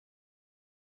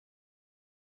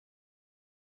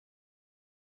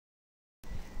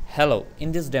Hello,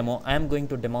 in this demo I am going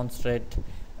to demonstrate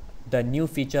the new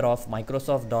feature of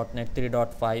Microsoft.NET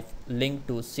 3.5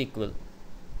 LinqToSql.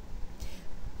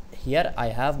 Here I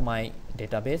have my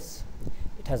database.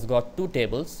 It has got two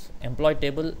tables, employee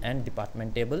table and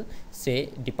department table. Say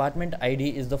department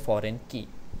ID is the foreign key.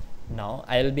 Now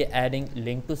I will be adding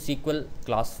LinqToSql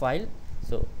class file.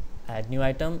 So add new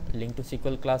item,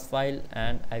 LinqToSql class file,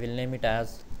 and I will name it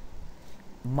as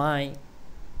my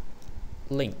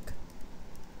link.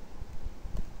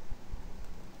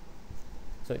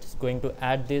 So it's going to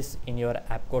add this in your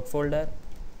app code folder.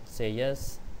 Say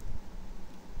yes.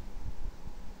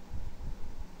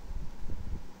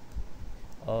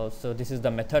 So this is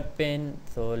the method pane.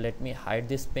 So let me hide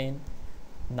this pane.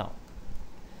 Now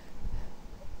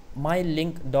my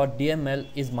link.dml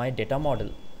is my data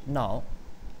model. Now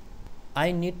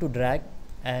I need to drag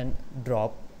and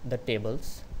drop the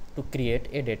tables to create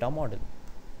a data model.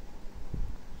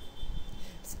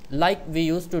 Like we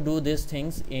used to do these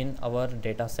things in our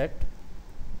dataset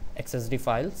XSD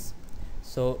files.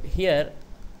 So here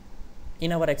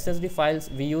in our XSD files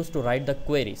we used to write the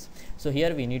queries. So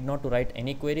here we need not to write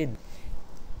any query.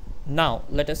 Now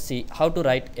let us see how to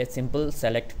write a simple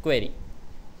select query.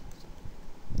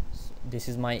 So this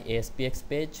is my ASPX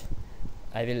page.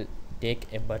 I will take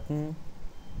a button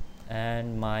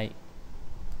and my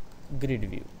grid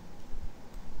view.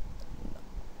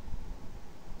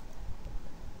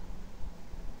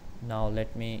 Now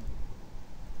let me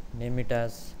name it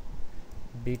as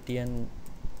btn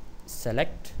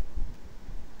select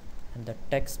and the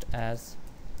text as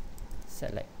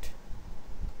select.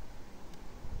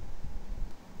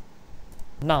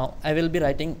 Now I will be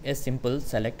writing a simple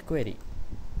select query.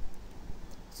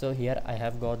 So here I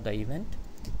have got the event.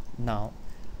 Now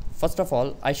first of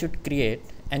all I should create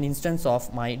an instance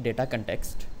of my data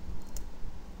context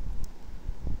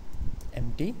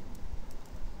empty.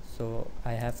 So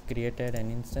I have created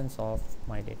an instance of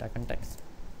my data context.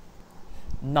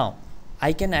 Now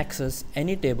I can access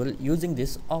any table using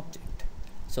this object.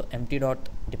 So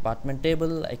empty.department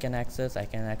table I can access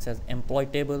employee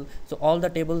table. So all the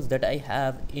tables that I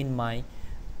have in my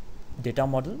data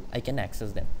model I can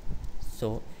access them.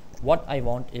 So what I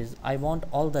want is I want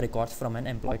all the records from an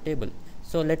employee table.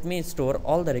 So let me store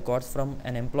all the records from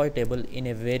an employee table in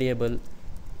a variable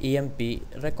emp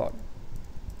record.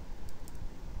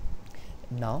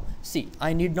 Now see,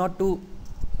 I need not to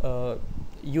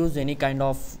use any kind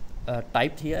of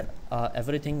type here.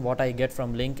 Everything what I get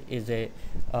from link is a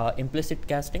implicit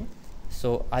casting.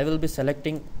 So I will be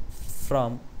selecting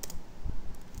from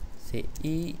say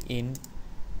e in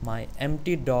my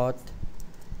empty dot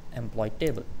employee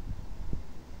table.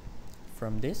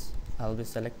 From this I will be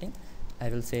selecting, I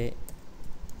will say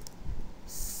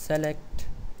select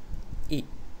e.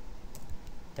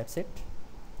 That's it.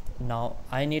 Now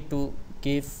I need to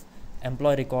give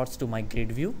employee records to my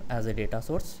grid view as a data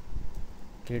source.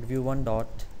 Grid view 1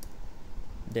 dot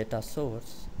data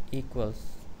source equals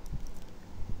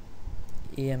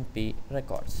emp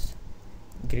records.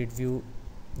 Grid view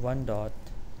 1 dot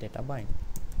data bind.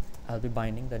 I'll be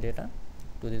binding the data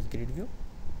to this grid view.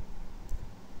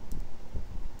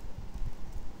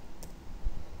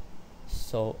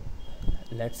 So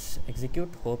let's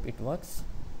execute, hope it works.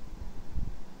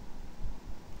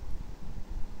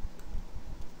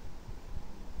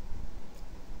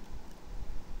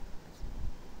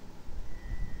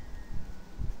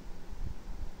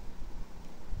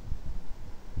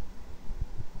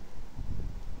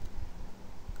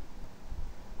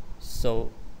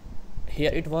 So here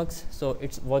it works. So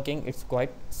it's working, it's quite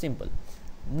simple.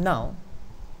 Now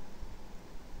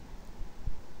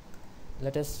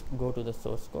let us go to the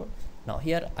source code. Now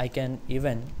here I can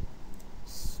even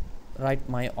write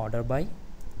my order by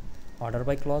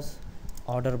clause,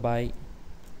 order by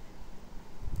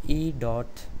e dot,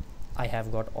 I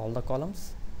have got all the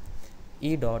columns,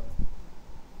 e dot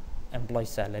employee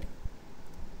salary.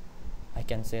 I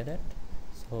can say that.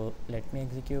 So let me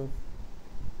execute.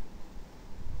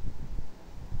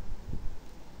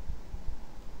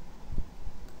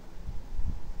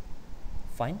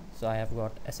 Fine. So I have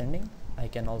got ascending. I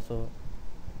can also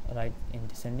write in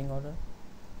descending order.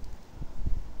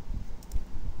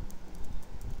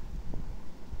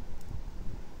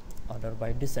 Order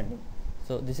by descending.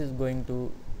 So this is going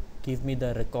to give me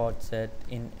the record set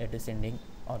in a descending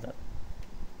order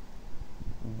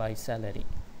by salary.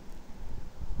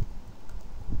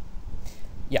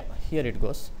 Yeah, here it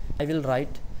goes. I will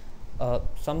write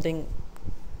something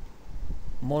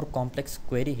more complex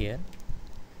query here.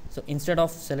 So instead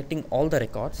of selecting all the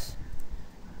records,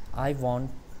 I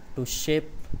want to shape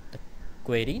the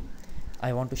query.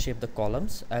 I want to shape the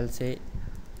columns. I'll say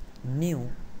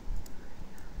new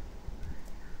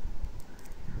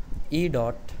e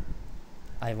dot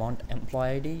I want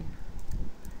employee ID,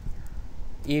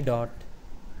 e dot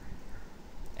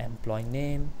employee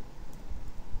name,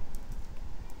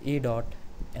 e dot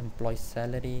employee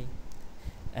salary,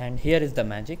 and here is the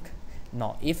magic.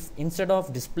 Now if instead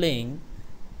of displaying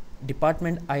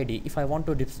department ID, if I want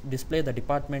to display the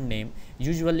department name,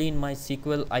 usually in my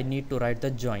SQL I need to write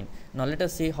the join. Now let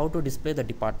us see how to display the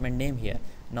department name here.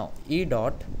 Now e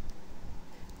dot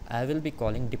I will be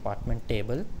calling department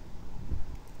table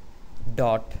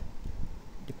dot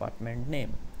department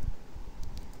name,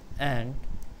 and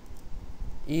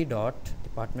e dot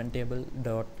department table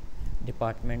dot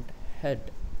department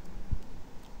head.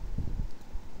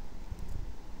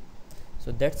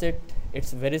 So that's it.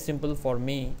 It's very simple for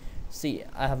me. See,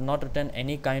 I have not written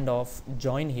any kind of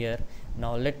join here.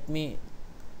 Now let me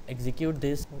execute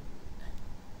this.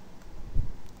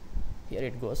 Here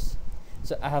it goes.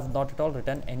 So I have not at all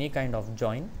written any kind of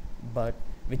join, but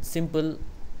with simple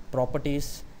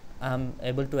properties I am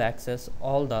able to access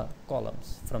all the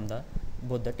columns from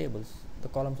both the tables, the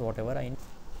columns whatever I need.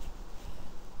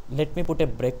 Let me put a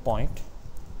breakpoint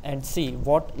and see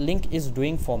what Link is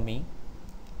doing for me.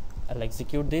 I'll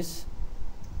execute this.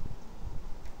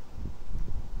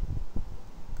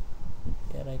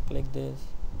 Here I click this.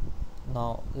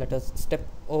 Now let us step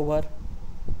over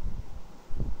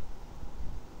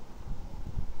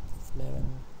 11.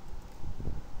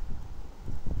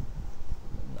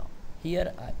 Now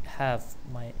here I have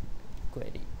my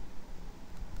query.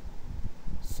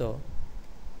 So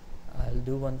I'll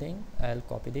do one thing. I'll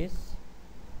copy this,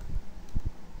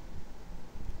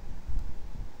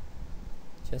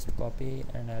 just copy,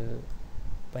 and I'll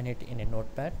pin it in a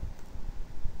notepad.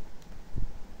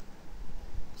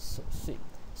 So see,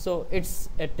 so it's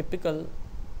a typical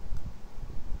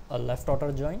left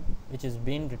outer join which is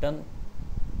being written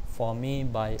for me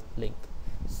by Link.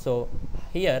 So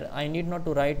here I need not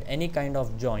to write any kind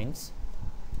of joins.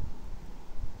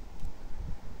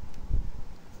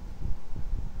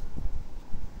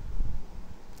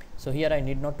 So here I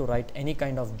need not to write any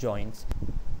kind of joins.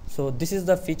 So this is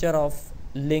the feature of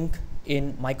Link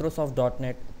in Microsoft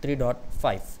 .NET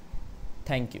 3.5.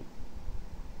 Thank you.